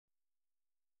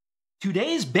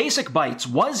Today's Basic Bytes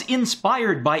was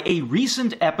inspired by a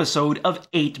recent episode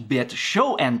of 8-Bit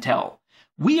Show and Tell.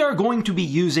 We are going to be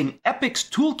using Epyx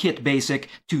Toolkit Basic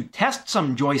to test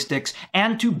some joysticks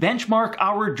and to benchmark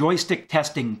our joystick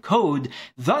testing code,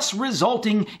 thus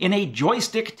resulting in a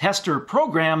joystick tester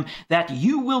program that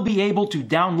you will be able to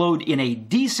download in a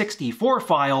D64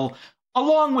 file,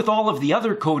 along with all of the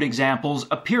other code examples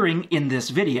appearing in this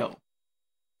video.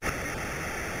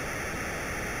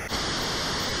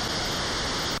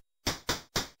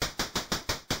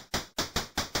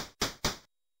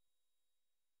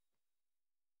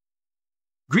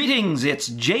 Greetings, it's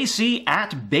JC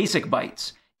at Basic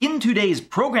Bytes. In today's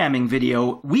programming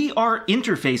video, we are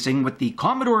interfacing with the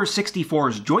Commodore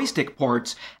 64's joystick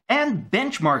ports and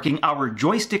benchmarking our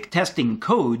joystick testing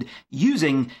code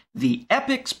using the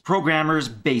Epyx Programmers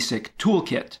BASIC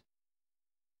Toolkit.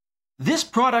 This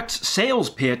product's sales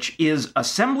pitch is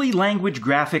assembly language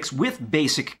graphics with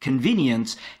basic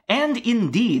convenience, and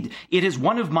indeed, it is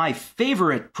one of my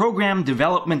favorite program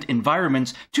development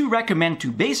environments to recommend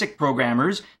to basic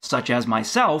programmers, such as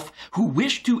myself, who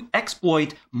wish to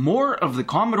exploit more of the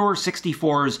Commodore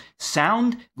 64's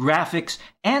sound, graphics,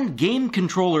 and game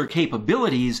controller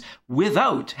capabilities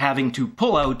without having to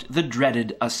pull out the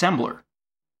dreaded assembler.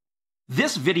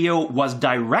 This video was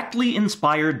directly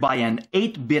inspired by an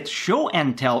 8-Bit Show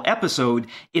and Tell episode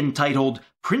entitled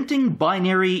Printing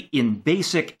Binary in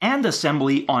Basic and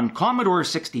Assembly on Commodore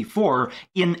 64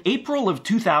 in April of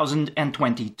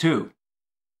 2022.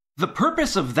 The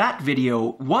purpose of that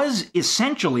video was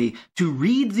essentially to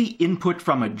read the input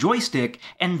from a joystick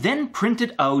and then print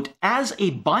it out as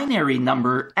a binary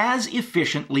number as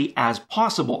efficiently as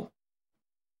possible.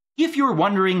 If you're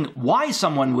wondering why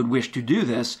someone would wish to do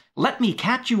this, let me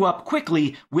catch you up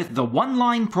quickly with the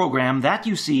one-line program that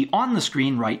you see on the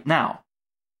screen right now.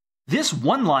 This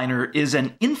one-liner is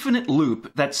an infinite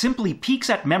loop that simply peeks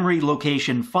at memory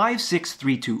location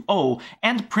 56320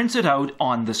 and prints it out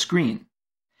on the screen.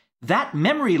 That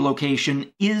memory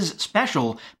location is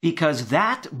special because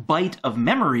that byte of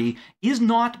memory is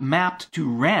not mapped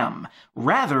to RAM.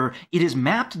 Rather, it is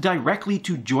mapped directly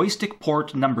to joystick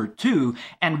port number 2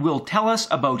 and will tell us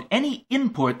about any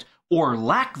input or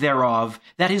lack thereof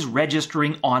that is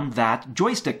registering on that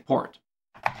joystick port,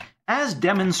 as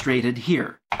demonstrated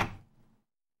here.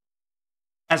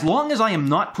 As long as I am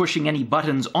not pushing any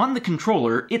buttons on the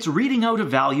controller, it's reading out a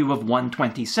value of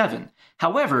 127.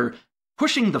 However,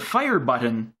 pushing the fire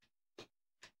button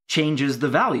changes the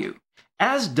value,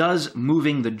 as does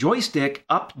moving the joystick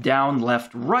up, down,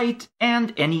 left, right,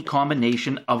 and any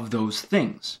combination of those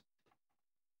things.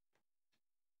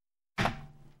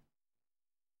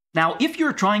 Now, if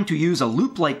you're trying to use a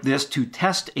loop like this to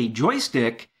test a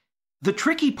joystick, the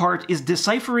tricky part is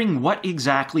deciphering what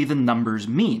exactly the numbers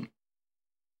mean.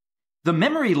 The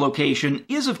memory location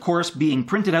is, of course, being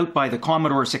printed out by the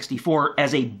Commodore 64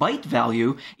 as a byte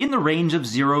value in the range of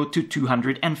 0 to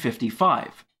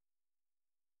 255.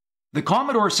 The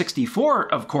Commodore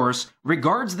 64, of course,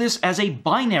 regards this as a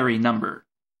binary number.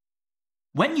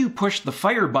 When you push the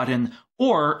fire button,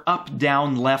 or up,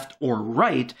 down, left, or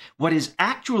right, what is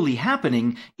actually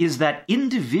happening is that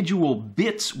individual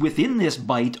bits within this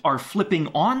byte are flipping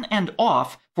on and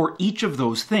off for each of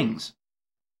those things.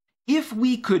 If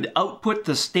we could output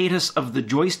the status of the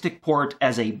joystick port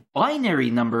as a binary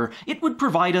number, it would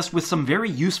provide us with some very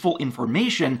useful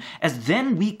information, as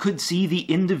then we could see the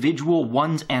individual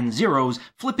ones and zeros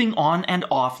flipping on and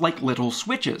off like little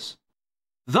switches.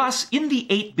 Thus, in the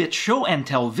 8-Bit Show and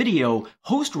Tell video,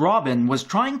 host Robin was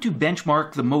trying to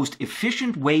benchmark the most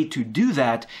efficient way to do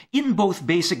that in both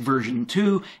Basic version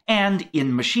 2 and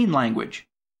in machine language.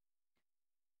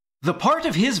 The part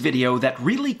of his video that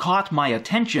really caught my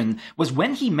attention was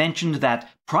when he mentioned that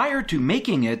prior to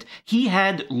making it, he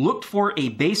had looked for a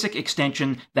basic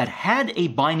extension that had a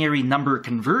binary number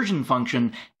conversion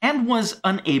function and was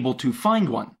unable to find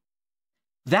one.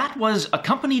 That was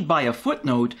accompanied by a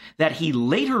footnote that he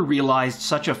later realized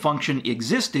such a function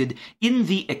existed in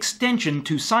the extension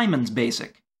to Simon's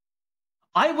Basic.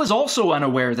 I was also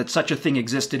unaware that such a thing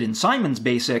existed in Simon's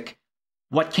Basic.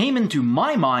 What came into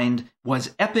my mind was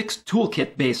Epyx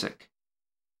Toolkit Basic.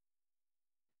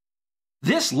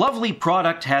 This lovely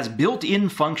product has built-in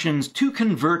functions to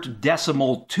convert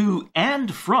decimal to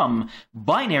and from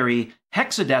binary,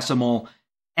 hexadecimal,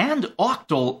 and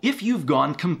octal if you've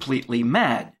gone completely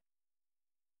mad.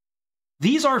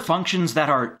 These are functions that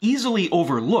are easily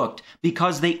overlooked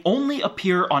because they only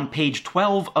appear on page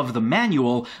 12 of the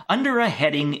manual under a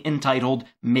heading entitled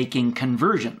Making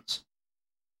Conversions.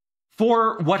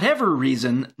 For whatever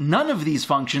reason, none of these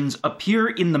functions appear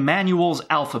in the manual's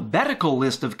alphabetical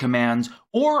list of commands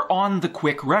or on the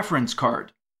quick reference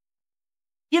card.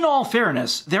 In all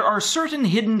fairness, there are certain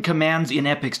hidden commands in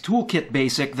Epyx Toolkit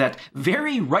Basic that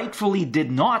very rightfully did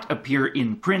not appear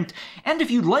in print, and if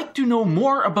you'd like to know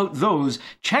more about those,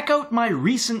 check out my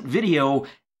recent video,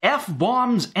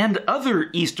 F-bombs and other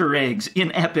Easter eggs in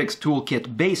Epyx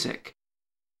Toolkit Basic.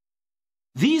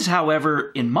 These,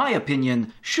 however, in my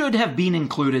opinion, should have been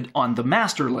included on the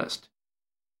master list.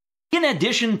 In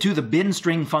addition to the bin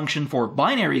string function for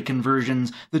binary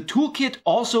conversions, the toolkit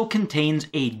also contains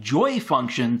a joy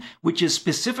function, which is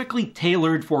specifically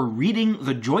tailored for reading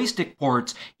the joystick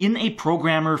ports in a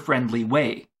programmer-friendly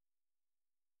way.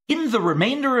 In the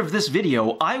remainder of this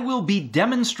video, I will be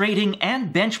demonstrating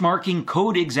and benchmarking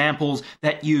code examples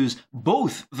that use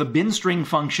both the bin string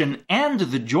function and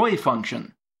the joy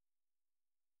function.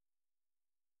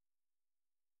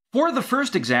 For the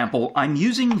first example, I'm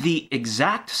using the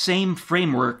exact same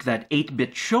framework that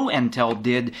 8-bit Show and Tell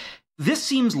did. This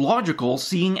seems logical,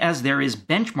 seeing as there is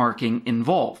benchmarking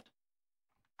involved.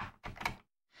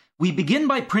 We begin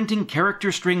by printing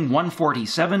character string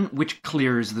 147, which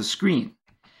clears the screen.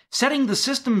 Setting the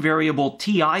system variable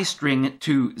TI string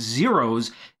to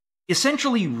zeros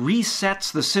essentially resets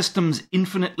the system's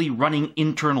infinitely running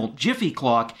internal Jiffy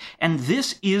clock, and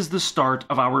this is the start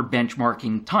of our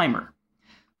benchmarking timer.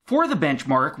 For the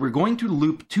benchmark, we're going to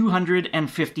loop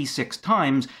 256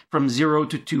 times from 0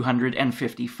 to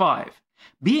 255.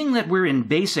 Being that we're in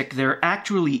BASIC, there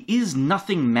actually is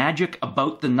nothing magic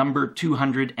about the number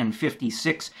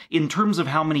 256 in terms of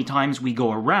how many times we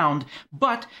go around,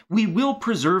 but we will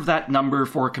preserve that number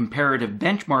for comparative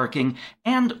benchmarking,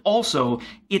 and also,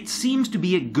 it seems to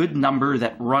be a good number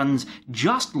that runs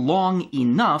just long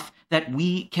enough that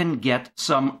we can get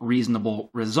some reasonable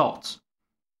results.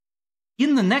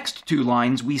 In the next two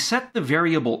lines, we set the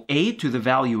variable a to the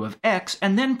value of x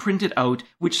and then print it out,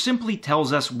 which simply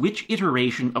tells us which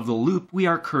iteration of the loop we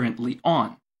are currently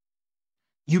on.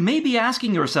 You may be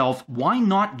asking yourself, why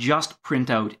not just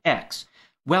print out x?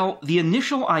 Well, the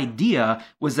initial idea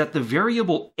was that the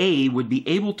variable a would be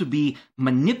able to be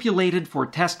manipulated for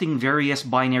testing various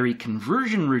binary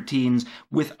conversion routines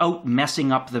without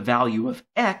messing up the value of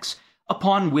x,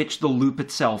 upon which the loop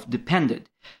itself depended.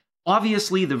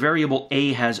 Obviously, the variable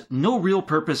a has no real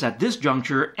purpose at this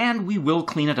juncture, and we will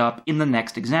clean it up in the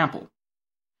next example.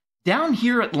 Down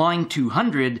here at line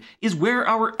 200 is where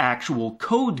our actual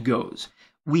code goes.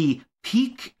 We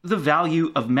peek the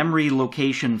value of memory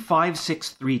location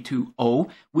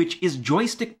 56320, which is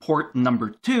joystick port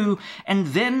number 2, and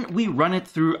then we run it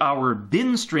through our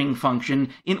bin string function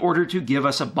in order to give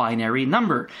us a binary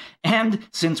number. And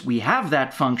since we have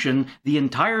that function, the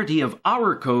entirety of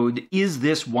our code is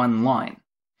this one line.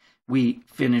 We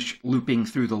finish looping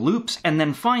through the loops, and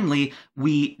then finally,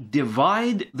 we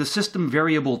divide the system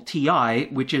variable TI,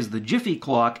 which is the Jiffy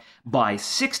clock, by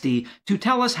 60 to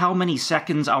tell us how many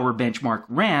seconds our benchmark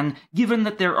ran, given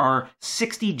that there are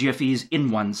 60 Jiffies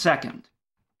in 1 second.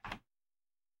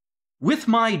 With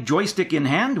my joystick in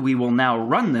hand, we will now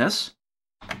run this,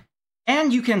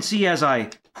 and you can see as I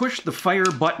push the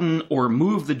fire button or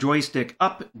move the joystick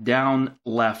up, down,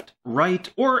 left,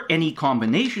 right, or any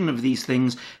combination of these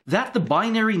things, that the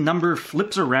binary number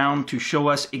flips around to show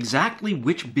us exactly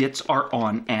which bits are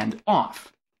on and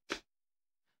off.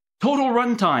 Total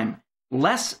runtime,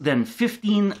 less than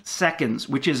 15 seconds,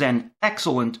 which is an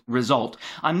excellent result.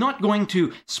 I'm not going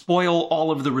to spoil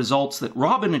all of the results that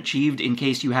Robin achieved in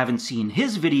case you haven't seen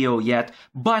his video yet,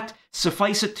 but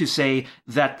suffice it to say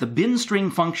that the bin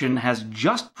string function has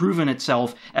just proven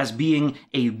itself as being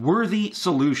a worthy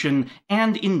solution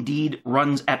and indeed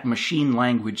runs at machine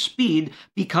language speed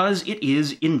because it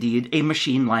is indeed a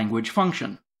machine language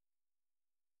function.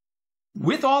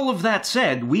 With all of that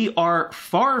said, we are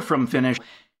far from finished.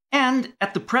 And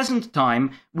at the present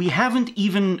time, we haven't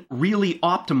even really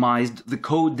optimized the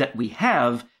code that we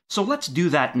have, so let's do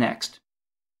that next.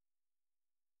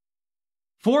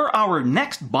 For our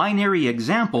next binary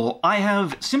example, I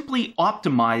have simply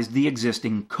optimized the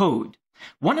existing code.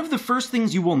 One of the first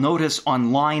things you will notice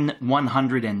on line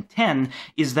 110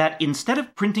 is that instead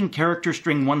of printing character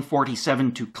string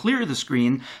 147 to clear the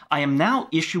screen, I am now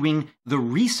issuing the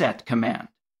reset command.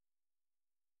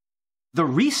 The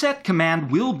reset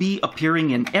command will be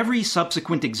appearing in every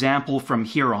subsequent example from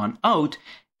here on out,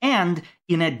 and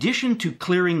in addition to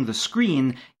clearing the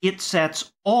screen, it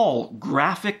sets all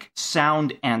graphic,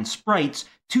 sound, and sprites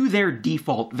to their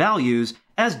default values,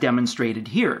 as demonstrated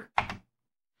here.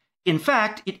 In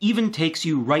fact, it even takes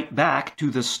you right back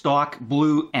to the stock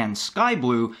blue and sky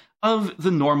blue of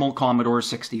the normal Commodore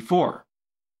 64.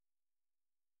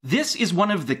 This is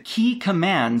one of the key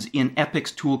commands in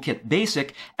Epyx Toolkit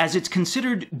Basic, as it's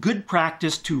considered good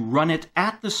practice to run it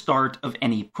at the start of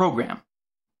any program.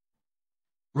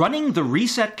 Running the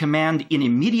reset command in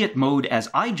immediate mode, as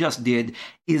I just did,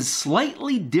 is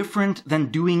slightly different than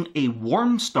doing a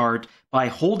warm start by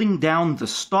holding down the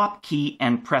stop key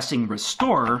and pressing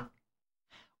restore,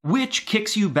 which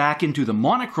kicks you back into the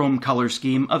monochrome color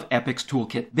scheme of Epyx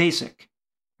Toolkit Basic,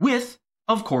 with,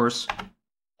 of course,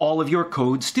 all of your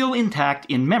code still intact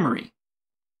in memory.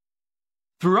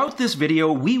 Throughout this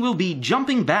video, we will be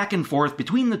jumping back and forth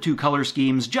between the two color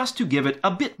schemes just to give it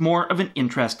a bit more of an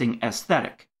interesting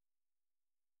aesthetic.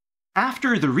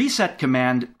 After the reset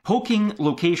command, poking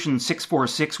location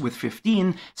 646 with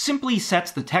 15 simply sets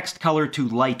the text color to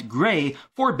light gray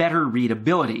for better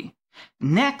readability.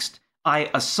 Next,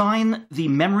 I assign the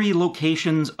memory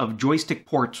locations of joystick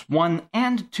ports 1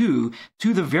 and 2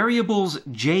 to the variables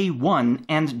J1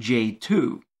 and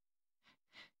J2.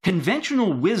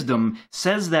 Conventional wisdom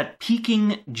says that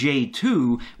peaking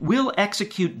J2 will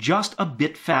execute just a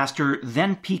bit faster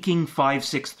than peaking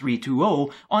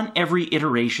 56320 on every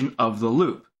iteration of the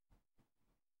loop.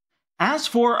 As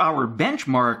for our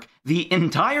benchmark, the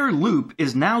entire loop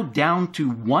is now down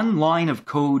to one line of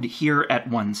code here at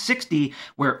 160,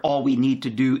 where all we need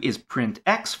to do is print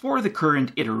X for the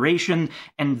current iteration,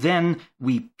 and then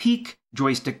we peak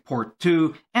joystick port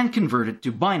 2 and convert it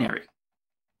to binary.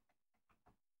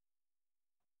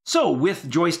 So, with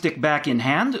joystick back in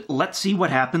hand, let's see what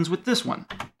happens with this one.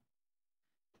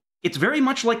 It's very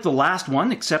much like the last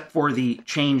one, except for the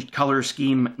changed color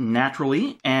scheme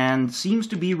naturally, and seems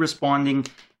to be responding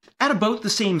at about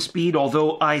the same speed,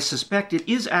 although I suspect it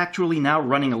is actually now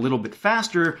running a little bit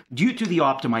faster due to the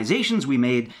optimizations we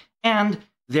made, and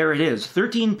there it is,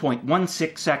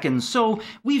 13.16 seconds, so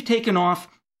we've taken off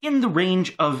in the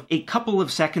range of a couple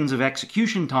of seconds of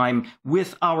execution time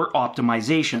with our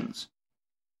optimizations.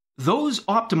 Those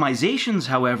optimizations,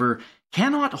 however,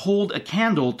 cannot hold a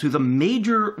candle to the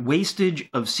major wastage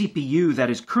of CPU that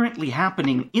is currently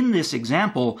happening in this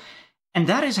example, and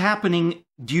that is happening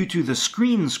due to the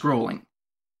screen scrolling.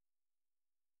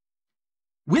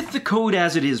 With the code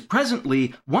as it is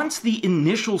presently, once the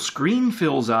initial screen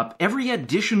fills up, every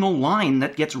additional line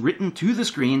that gets written to the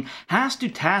screen has to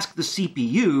task the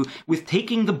CPU with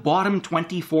taking the bottom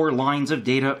 24 lines of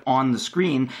data on the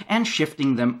screen and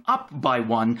shifting them up by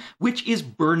one, which is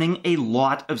burning a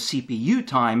lot of CPU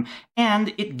time,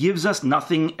 and it gives us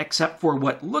nothing except for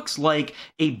what looks like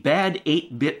a bad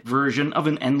 8-bit version of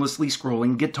an endlessly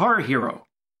scrolling Guitar Hero.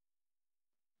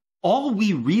 All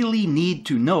we really need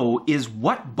to know is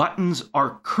what buttons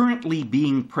are currently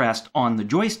being pressed on the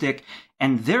joystick,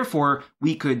 and therefore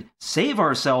we could save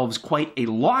ourselves quite a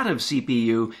lot of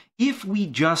CPU if we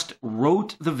just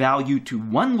wrote the value to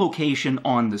one location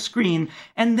on the screen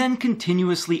and then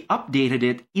continuously updated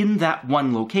it in that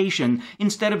one location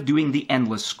instead of doing the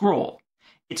endless scroll.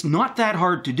 It's not that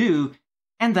hard to do,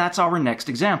 and that's our next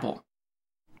example.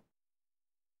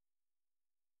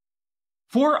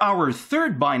 For our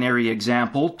third binary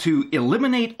example, to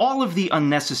eliminate all of the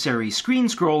unnecessary screen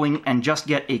scrolling and just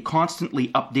get a constantly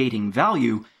updating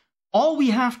value, all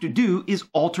we have to do is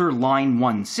alter line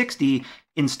 160.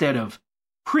 Instead of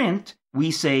print,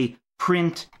 we say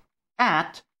print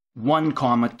at 1,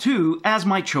 2 as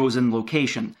my chosen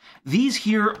location. These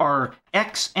here are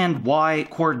X and Y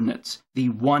coordinates. The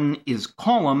 1 is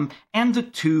column and the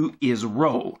 2 is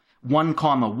row. 1,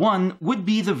 1 would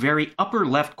be the very upper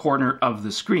left corner of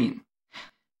the screen.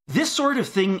 This sort of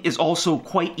thing is also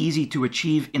quite easy to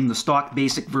achieve in the stock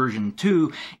basic version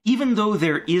 2. Even though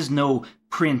there is no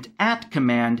print at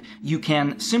command, you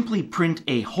can simply print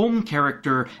a home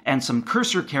character and some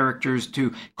cursor characters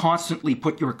to constantly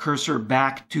put your cursor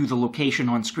back to the location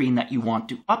on screen that you want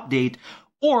to update.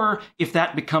 Or, if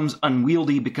that becomes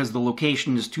unwieldy because the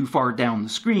location is too far down the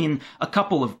screen, a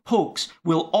couple of pokes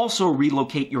will also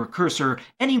relocate your cursor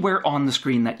anywhere on the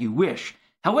screen that you wish.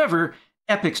 However,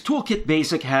 Epyx Toolkit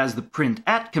Basic has the print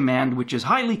at command, which is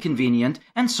highly convenient,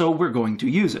 and so we're going to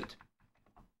use it.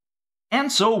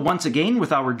 And so, once again,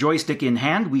 with our joystick in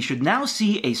hand, we should now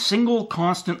see a single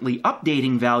constantly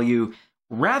updating value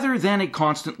rather than a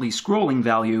constantly scrolling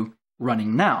value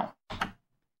running now.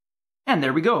 And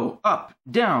there we go, up,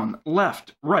 down,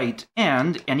 left, right,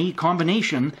 and any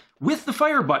combination with the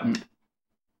fire button.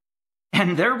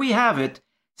 And there we have it,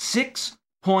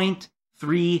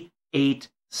 6.38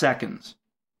 seconds.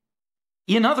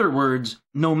 In other words,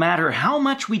 no matter how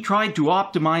much we tried to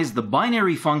optimize the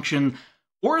binary function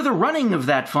or the running of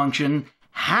that function,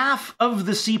 half of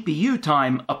the CPU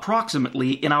time,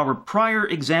 approximately, in our prior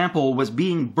example was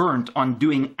being burnt on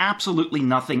doing absolutely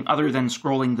nothing other than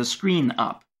scrolling the screen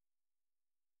up.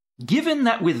 Given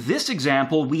that with this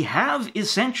example we have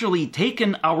essentially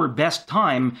taken our best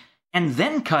time and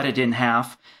then cut it in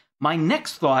half, my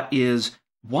next thought is,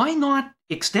 why not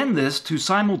extend this to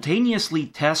simultaneously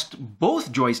test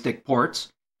both joystick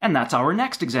ports? And that's our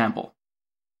next example.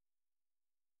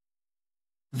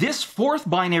 This fourth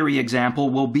binary example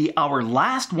will be our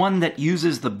last one that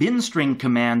uses the binstring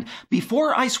command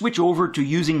before I switch over to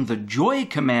using the joy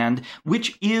command,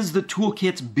 which is the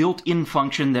toolkit's built-in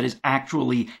function that is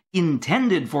actually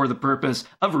intended for the purpose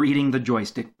of reading the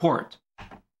joystick port.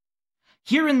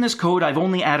 Here in this code, I've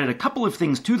only added a couple of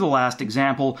things to the last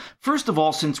example. First of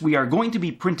all, since we are going to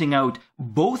be printing out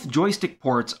both joystick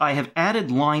ports, I have added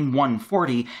line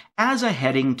 140 as a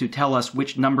heading to tell us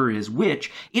which number is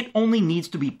which. It only needs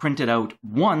to be printed out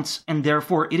once, and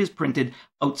therefore it is printed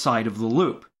outside of the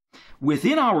loop.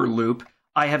 Within our loop,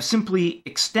 I have simply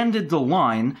extended the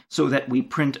line so that we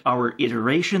print our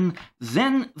iteration,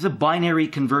 then the binary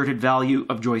converted value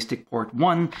of joystick port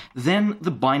 1, then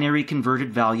the binary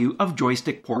converted value of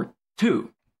joystick port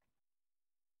 2.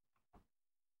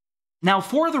 Now,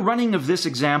 for the running of this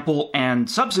example and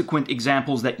subsequent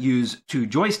examples that use two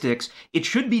joysticks, it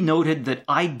should be noted that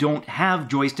I don't have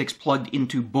joysticks plugged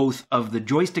into both of the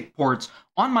joystick ports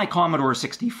on my Commodore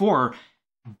 64,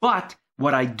 but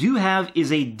what I do have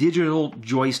is a digital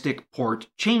joystick port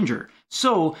changer.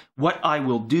 So what I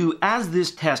will do as this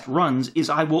test runs is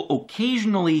I will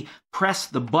occasionally press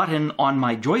the button on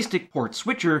my joystick port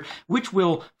switcher, which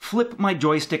will flip my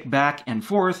joystick back and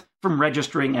forth from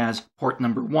registering as port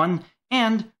number 1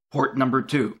 and port number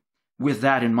 2. With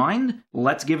that in mind,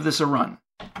 let's give this a run.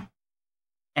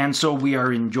 And so we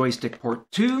are in joystick port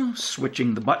 2,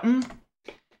 switching the button.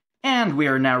 And we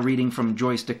are now reading from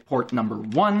joystick port number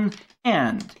 1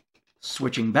 and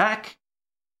switching back.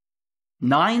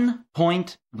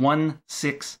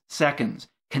 9.16 seconds.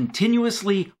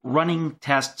 Continuously running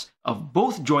tests of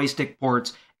both joystick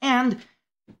ports, and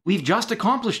we've just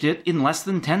accomplished it in less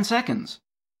than 10 seconds.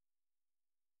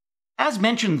 As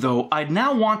mentioned though, I'd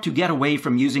now want to get away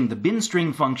from using the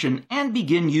binstring function and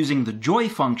begin using the joy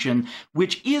function,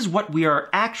 which is what we are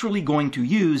actually going to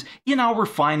use in our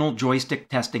final joystick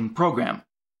testing program.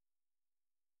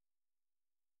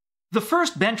 The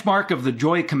first benchmark of the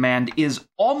joy command is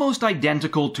almost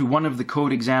identical to one of the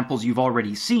code examples you've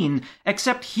already seen,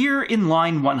 except here in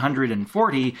line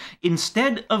 140,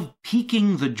 instead of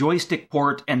peaking the joystick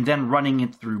port and then running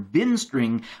it through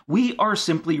binstring, we are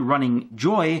simply running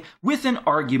joy with an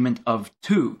argument of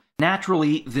 2.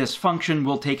 Naturally, this function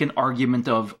will take an argument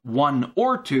of 1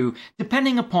 or 2,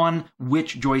 depending upon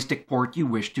which joystick port you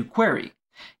wish to query.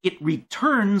 It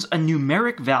returns a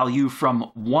numeric value from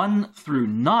 1 through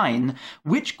 9,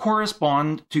 which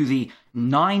correspond to the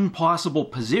 9 possible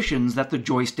positions that the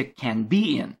joystick can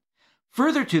be in.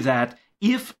 Further to that,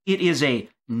 if it is a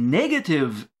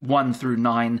negative 1 through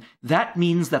 9, that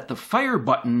means that the fire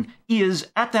button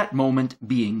is at that moment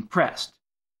being pressed.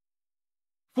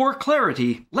 For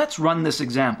clarity, let's run this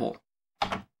example.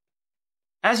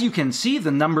 As you can see,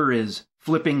 the number is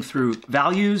flipping through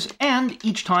values, and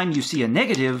each time you see a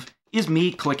negative is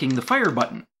me clicking the fire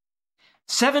button.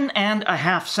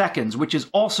 7.5 seconds, which is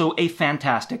also a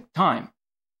fantastic time.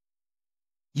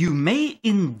 You may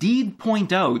indeed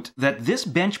point out that this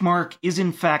benchmark is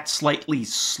in fact slightly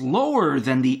slower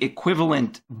than the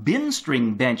equivalent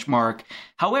binstring benchmark.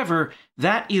 However,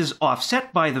 that is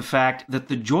offset by the fact that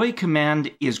the joy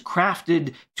command is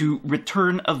crafted to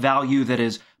return a value that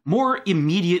is more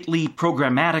immediately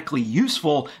programmatically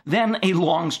useful than a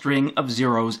long string of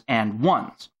zeros and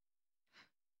ones.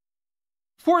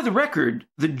 For the record,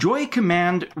 the joy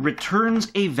command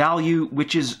returns a value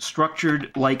which is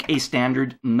structured like a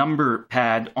standard number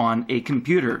pad on a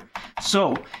computer.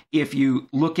 So, if you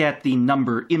look at the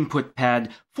number input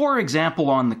pad, for example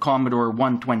on the Commodore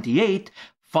 128,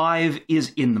 5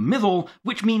 is in the middle,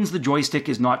 which means the joystick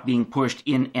is not being pushed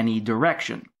in any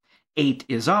direction. 8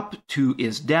 is up, 2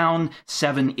 is down,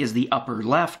 7 is the upper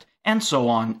left, and so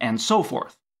on and so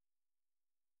forth.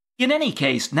 In any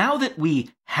case, now that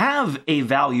we have a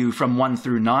value from 1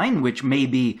 through 9, which may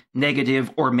be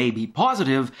negative or may be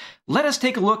positive, let us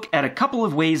take a look at a couple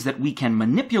of ways that we can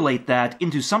manipulate that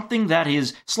into something that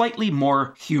is slightly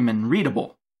more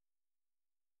human-readable.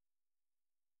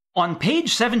 On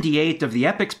page 78 of the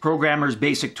Epyx Programmers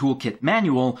BASIC Toolkit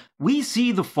manual, we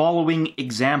see the following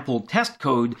example test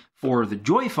code for the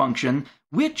joy function,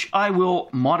 which I will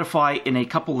modify in a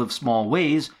couple of small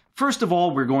ways. First of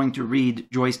all, we're going to read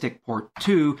joystick port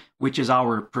 2, which is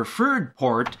our preferred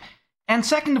port. And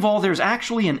second of all, there's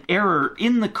actually an error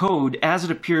in the code as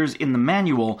it appears in the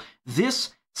manual.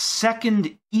 This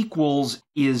second equals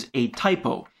is a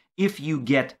typo. if you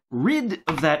get rid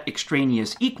of that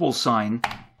extraneous equal sign,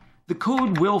 the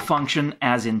code will function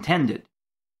as intended.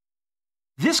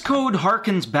 This code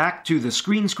harkens back to the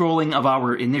screen scrolling of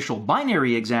our initial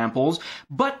binary examples,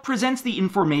 but presents the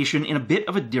information in a bit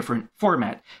of a different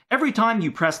format. Every time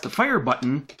you press the fire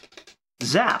button,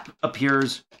 zap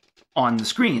appears on the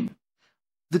screen.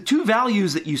 The two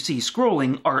values that you see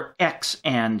scrolling are x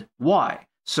and y.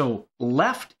 So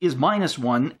left is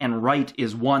 -1 and right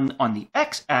is 1 on the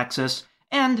x-axis,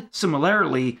 and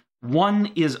similarly, 1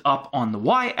 is up on the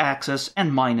y-axis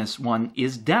and -1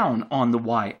 is down on the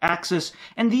y-axis,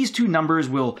 and these two numbers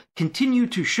will continue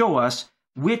to show us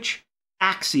which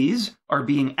axes are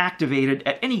being activated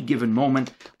at any given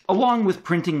moment, along with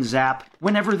printing zap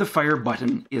whenever the fire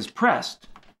button is pressed.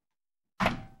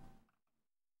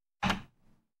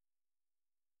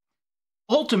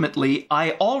 Ultimately,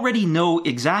 I already know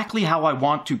exactly how I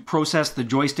want to process the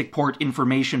joystick port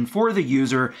information for the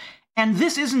user, and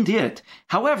this isn't it.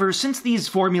 However, since these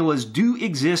formulas do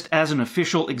exist as an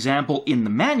official example in the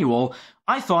manual,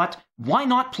 I thought, why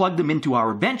not plug them into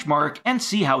our benchmark and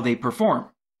see how they perform?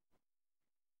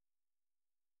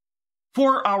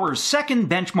 For our second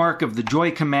benchmark of the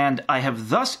joy command, I have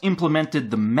thus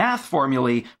implemented the math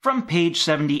formulae from page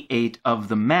 78 of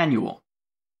the manual.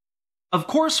 Of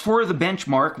course, for the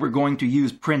benchmark, we're going to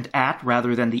use print at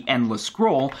rather than the endless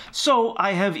scroll, so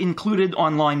I have included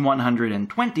on line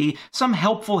 120 some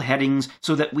helpful headings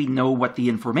so that we know what the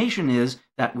information is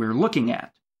that we're looking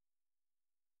at.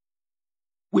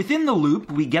 Within the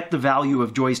loop, we get the value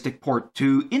of joystick port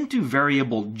 2 into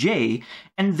variable j,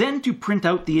 and then to print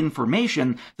out the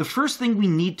information, the first thing we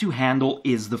need to handle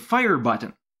is the fire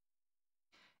button.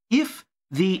 If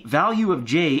the value of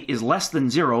j is less than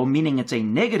 0, meaning it's a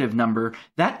negative number,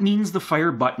 that means the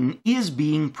fire button is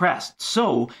being pressed.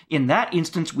 So, in that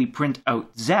instance, we print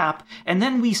out zap, and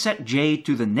then we set j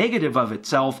to the negative of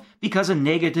itself, because a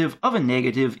negative of a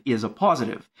negative is a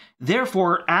positive.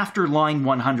 Therefore, after line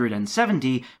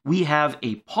 170, we have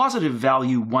a positive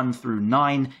value 1 through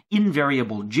 9 in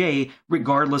variable j,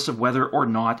 regardless of whether or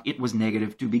not it was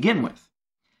negative to begin with.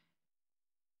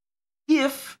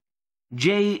 If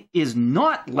j is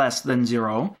not less than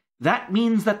 0, that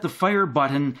means that the fire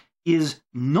button is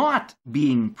not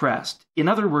being pressed. In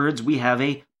other words, we have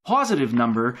a positive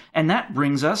number, and that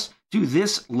brings us to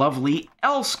this lovely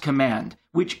else command,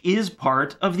 which is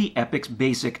part of the Epyx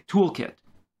Basic Toolkit.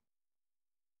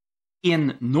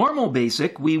 In normal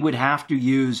BASIC, we would have to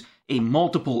use a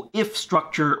multiple if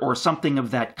structure or something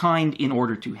of that kind in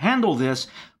order to handle this,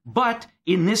 but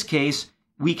in this case,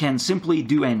 we can simply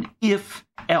do an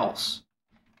if-else.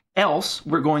 Else,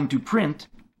 we're going to print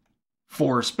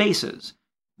 4 spaces,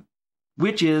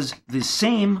 which is the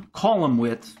same column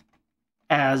width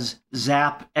as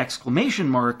zap exclamation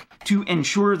mark to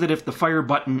ensure that if the fire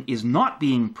button is not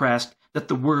being pressed, that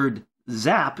the word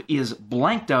zap is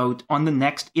blanked out on the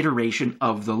next iteration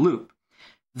of the loop.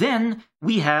 Then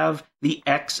we have the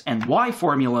x and y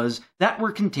formulas that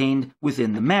were contained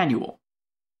within the manual.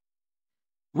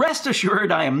 Rest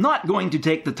assured, I am not going to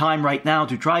take the time right now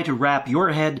to try to wrap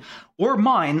your head or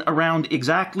mine around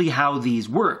exactly how these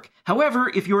work. However,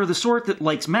 if you're the sort that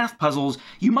likes math puzzles,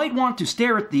 you might want to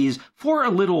stare at these for a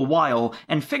little while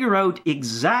and figure out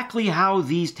exactly how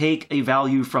these take a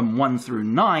value from 1 through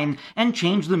 9 and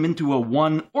change them into a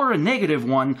 1 or a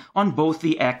 -1 on both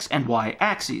the x and y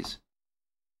axes.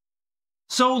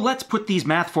 So let's put these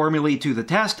math formulae to the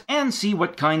test and see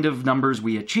what kind of numbers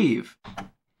we achieve.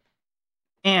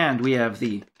 And we have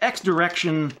the x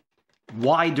direction,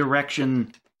 y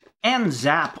direction, and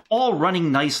zap all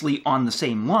running nicely on the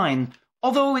same line,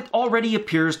 although it already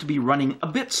appears to be running a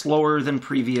bit slower than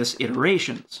previous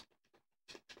iterations.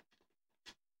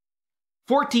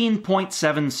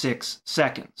 14.76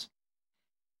 seconds.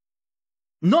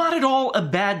 Not at all a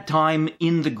bad time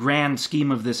in the grand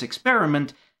scheme of this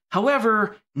experiment.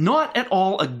 However, not at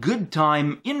all a good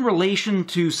time in relation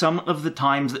to some of the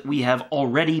times that we have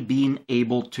already been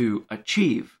able to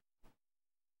achieve.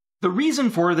 The reason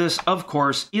for this, of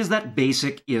course, is that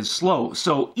BASIC is slow.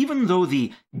 So even though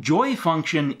the joy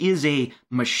function is a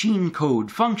machine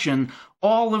code function,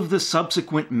 all of the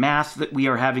subsequent math that we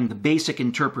are having the BASIC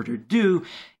interpreter do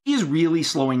is really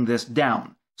slowing this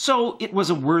down. So it was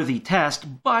a worthy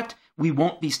test, but we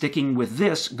won't be sticking with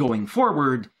this going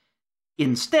forward.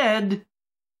 Instead,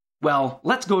 well,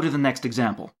 let's go to the next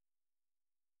example.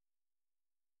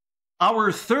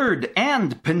 Our third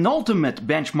and penultimate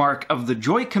benchmark of the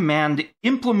joy command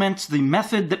implements the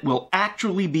method that will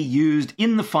actually be used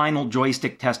in the final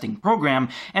joystick testing program,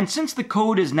 and since the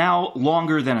code is now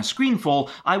longer than a screenful,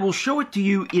 I will show it to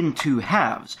you in 2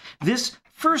 halves. This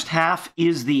first half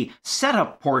is the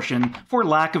setup portion, for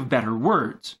lack of better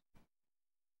words.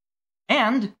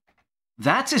 And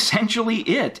that's essentially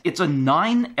it. It's a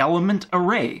 9-element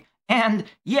array. And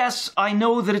yes, I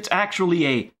know that it's actually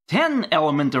a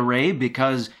 10-element array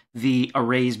because the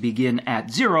arrays begin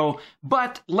at 0,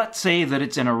 but let's say that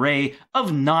it's an array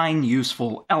of 9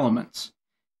 useful elements.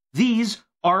 These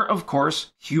are, of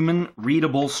course,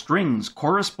 human-readable strings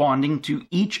corresponding to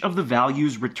each of the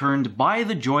values returned by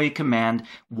the joy command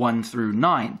 1 through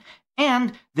 9.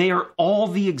 And they are all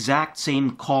the exact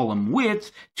same column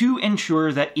width to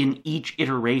ensure that in each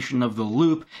iteration of the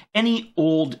loop, any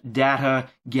old data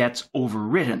gets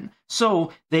overwritten.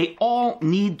 So they all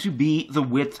need to be the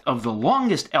width of the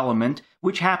longest element,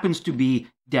 which happens to be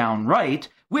downright,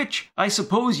 which I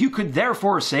suppose you could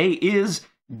therefore say is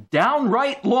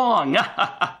downright long.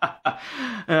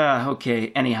 Okay,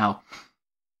 anyhow.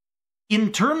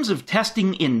 In terms of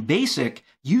testing in BASIC,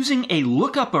 using a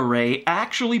lookup array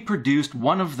actually produced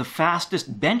one of the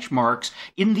fastest benchmarks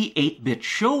in the 8-bit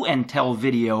show and tell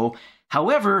video.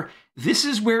 However, this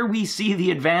is where we see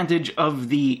the advantage of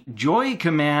the joy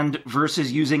command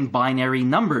versus using binary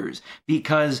numbers,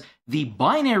 because the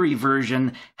binary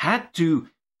version had to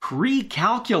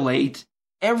pre-calculate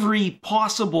every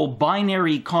possible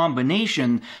binary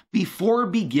combination before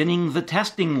beginning the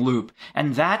testing loop,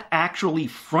 and that actually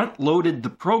front-loaded the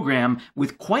program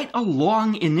with quite a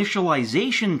long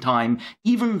initialization time,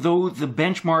 even though the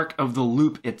benchmark of the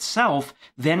loop itself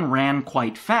then ran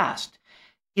quite fast.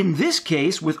 In this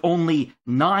case, with only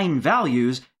 9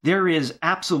 values, there is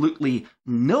absolutely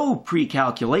no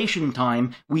pre-calculation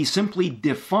time. We simply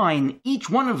define each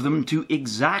one of them to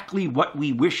exactly what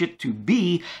we wish it to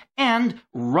be and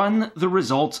run the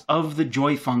results of the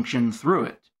joy function through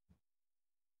it.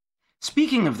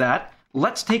 Speaking of that,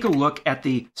 let's take a look at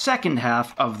the second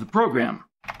half of the program.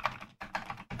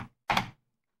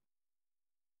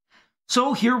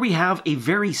 So here we have a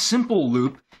very simple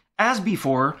loop. As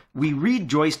before, we read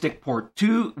joystick port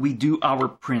 2, we do our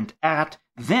print at,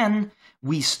 then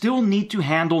we still need to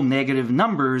handle negative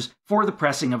numbers for the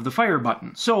pressing of the fire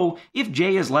button. So if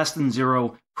j is less than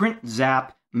 0, print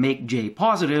zap, make j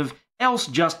positive, else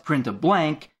just print a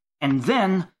blank, and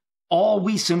then all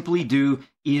we simply do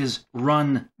is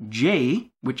run j,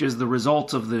 which is the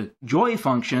results of the joy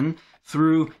function,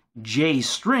 through j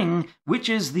string, which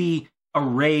is the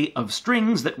array of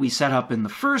strings that we set up in the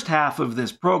first half of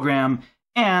this program,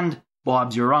 and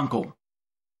Bob's your uncle.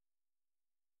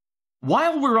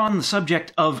 While we're on the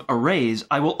subject of arrays,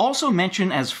 I will also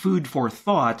mention as food for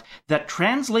thought that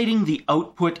translating the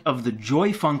output of the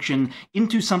joy function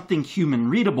into something human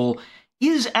readable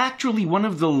is actually one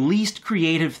of the least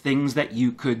creative things that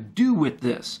you could do with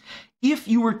this. If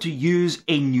you were to use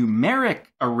a numeric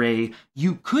array,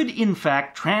 you could in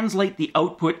fact translate the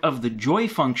output of the joy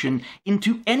function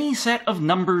into any set of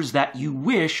numbers that you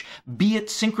wish, be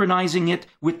it synchronizing it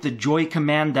with the joy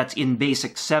command that's in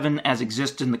BASIC 7 as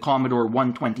exists in the Commodore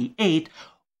 128,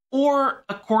 or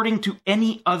according to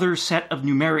any other set of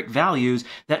numeric values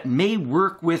that may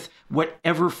work with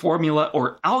whatever formula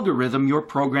or algorithm your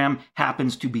program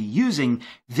happens to be using.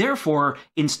 Therefore,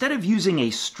 instead of using a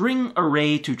string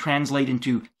array to translate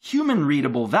into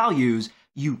human-readable values,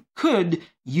 you could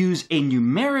use a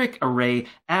numeric array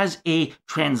as a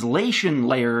translation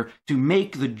layer to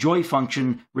make the joy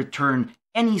function return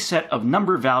any set of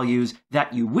number values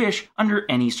that you wish under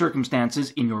any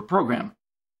circumstances in your program.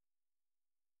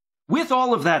 With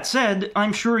all of that said,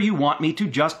 I'm sure you want me to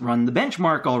just run the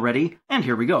benchmark already, and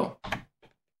here we go.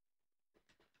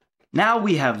 Now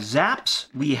we have zaps,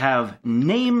 we have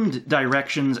named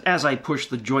directions as I push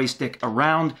the joystick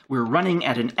around, we're running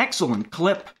at an excellent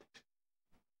clip,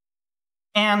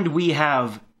 and we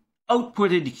have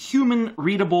outputted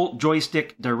human-readable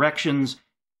joystick directions,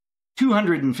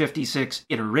 256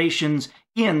 iterations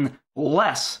in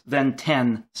less than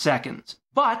 10 seconds.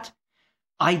 But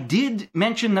I did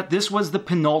mention that this was the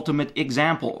penultimate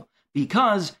example,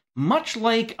 because much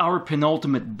like our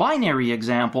penultimate binary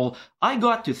example, I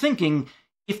got to thinking,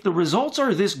 if the results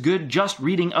are this good just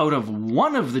reading out of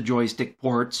one of the joystick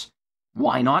ports,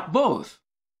 why not both?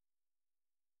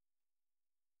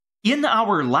 In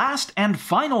our last and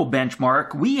final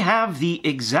benchmark, we have the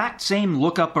exact same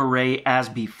lookup array as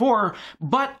before,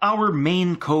 but our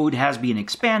main code has been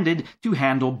expanded to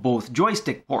handle both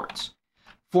joystick ports.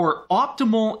 For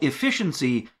optimal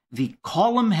efficiency, the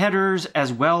column headers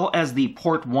as well as the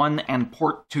port 1 and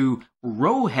port 2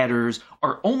 row headers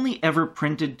are only ever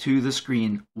printed to the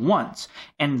screen once.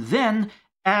 And then,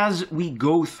 as we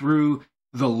go through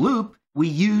the loop, we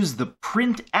use the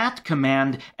print at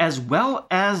command as well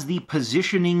as the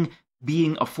positioning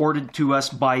being afforded to us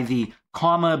by the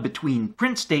comma between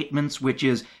print statements, which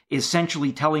is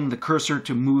essentially telling the cursor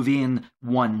to move in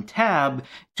one tab,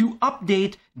 to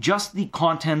update just the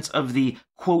contents of the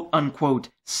quote-unquote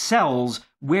cells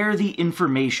where the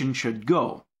information should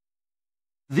go.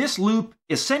 This loop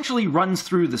essentially runs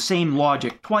through the same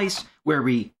logic twice, where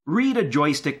we read a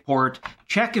joystick port,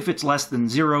 check if it's less than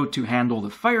 0 to handle the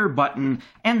fire button,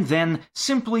 and then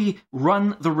simply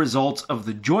run the results of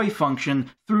the joy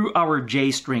function through our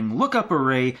JString lookup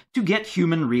array to get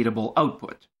human-readable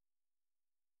output.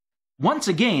 Once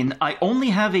again, I only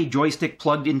have a joystick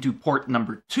plugged into port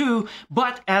number 2,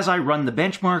 but as I run the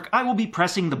benchmark, I will be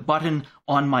pressing the button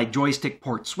on my joystick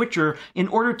port switcher in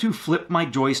order to flip my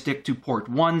joystick to port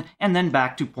 1 and then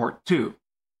back to port 2.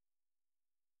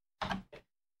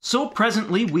 So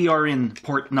presently we are in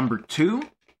port number 2,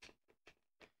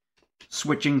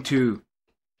 switching to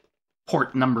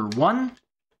port number 1,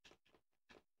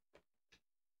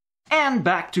 and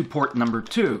back to port number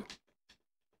 2.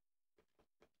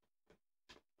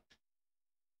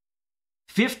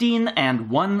 15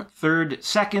 1/3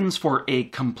 seconds for a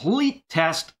complete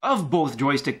test of both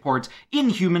joystick ports in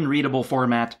human-readable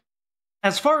format.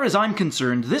 As far as I'm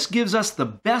concerned, this gives us the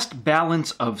best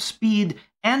balance of speed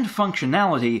and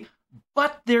functionality,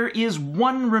 but there is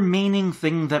one remaining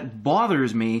thing that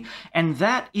bothers me, and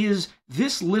that is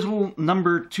this little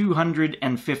number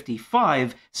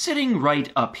 255 sitting right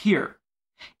up here.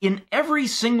 In every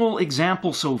single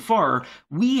example so far,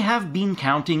 we have been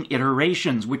counting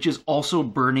iterations, which is also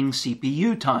burning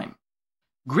CPU time.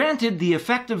 Granted, the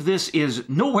effect of this is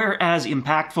nowhere as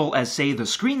impactful as, say, the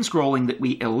screen scrolling that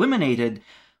we eliminated,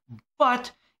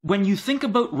 but when you think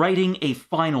about writing a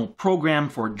final program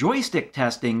for joystick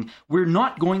testing, we're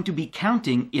not going to be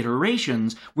counting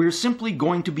iterations, we're simply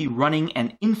going to be running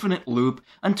an infinite loop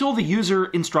until the user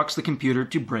instructs the computer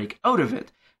to break out of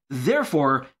it.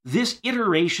 Therefore, this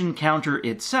iteration counter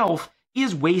itself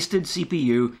is wasted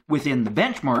CPU within the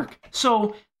benchmark,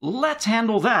 so let's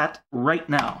handle that right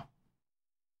now.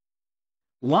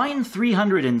 Line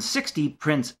 360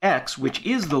 prints X, which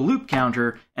is the loop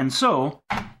counter, and so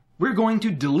we're going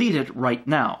to delete it right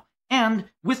now. And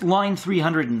with line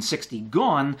 360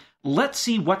 gone, let's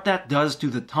see what that does to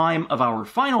the time of our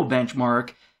final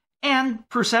benchmark, and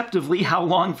perceptively how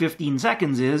long 15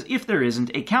 seconds is if there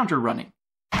isn't a counter running.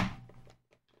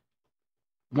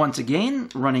 Once again,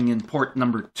 running in port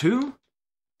number 2,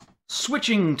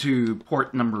 switching to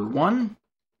port number 1,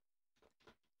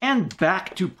 and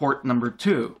back to port number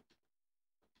 2.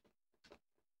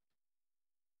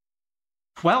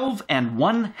 12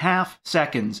 1/2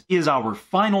 seconds is our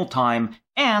final time,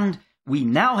 and we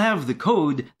now have the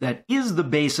code that is the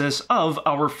basis of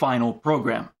our final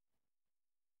program.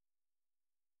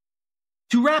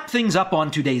 To wrap things up on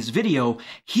today's video,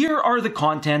 here are the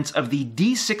contents of the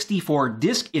D64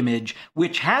 disk image,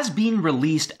 which has been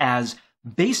released as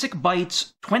Basic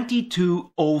Bytes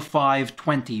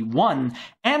 220521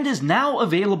 and is now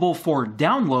available for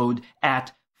download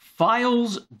at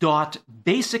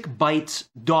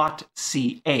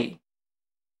files.basicbytes.ca.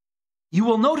 You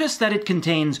will notice that it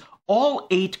contains all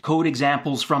 8 code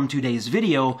examples from today's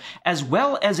video, as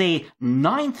well as a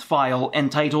 9th file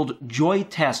entitled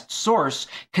JoyTest Source,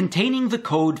 containing the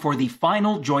code for the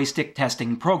final joystick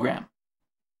testing program.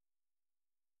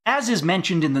 As is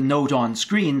mentioned in the note on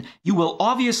screen, you will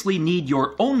obviously need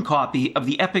your own copy of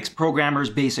the Epyx Programmers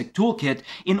BASIC Toolkit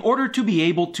in order to be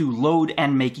able to load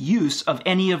and make use of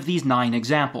any of these 9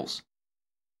 examples.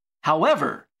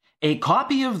 However, a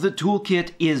copy of the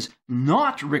toolkit is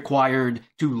not required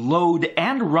to load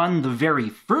and run the very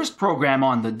first program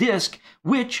on the disk,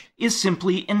 which is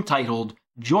simply entitled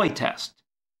JoyTest.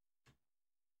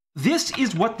 This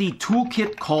is what the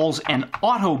toolkit calls an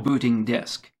auto-booting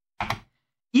disk.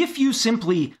 If you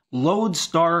simply load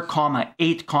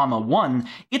 *8,1,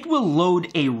 it will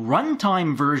load a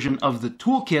runtime version of the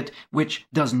toolkit which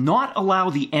does not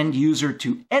allow the end user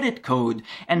to edit code,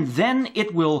 and then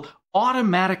it will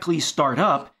automatically start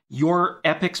up your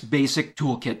Epyx Basic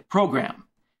Toolkit program,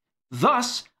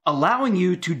 thus allowing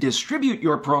you to distribute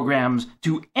your programs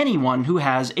to anyone who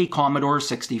has a Commodore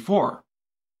 64.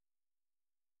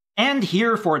 And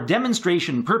here, for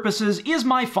demonstration purposes, is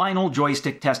my final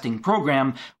joystick testing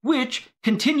program, which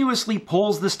continuously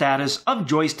polls the status of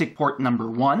joystick port number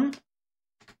 1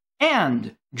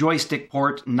 and joystick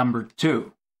port number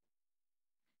 2.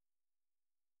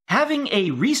 Having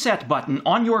a reset button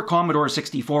on your Commodore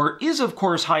 64 is of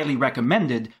course highly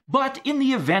recommended, but in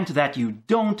the event that you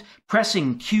don't,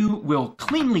 pressing Q will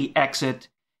cleanly exit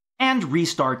and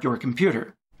restart your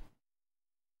computer.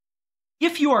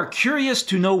 If you are curious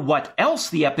to know what else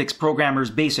the Epyx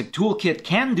Programmers BASIC Toolkit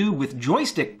can do with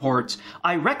joystick ports,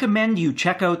 I recommend you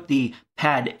check out the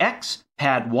pad X,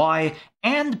 pad Y,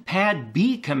 and pad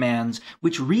B commands,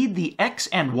 which read the X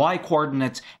and Y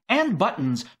coordinates and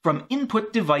buttons from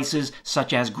input devices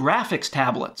such as graphics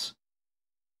tablets.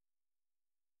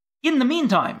 In the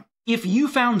meantime, if you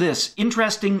found this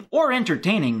interesting or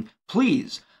entertaining,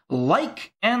 please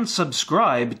like and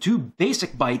subscribe to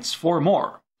Basic Bytes for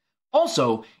more.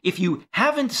 Also, if you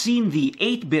haven't seen the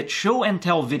 8-bit show and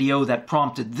tell video that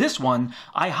prompted this one,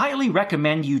 I highly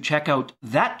recommend you check out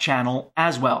that channel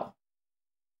as well.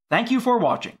 Thank you for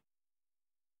watching.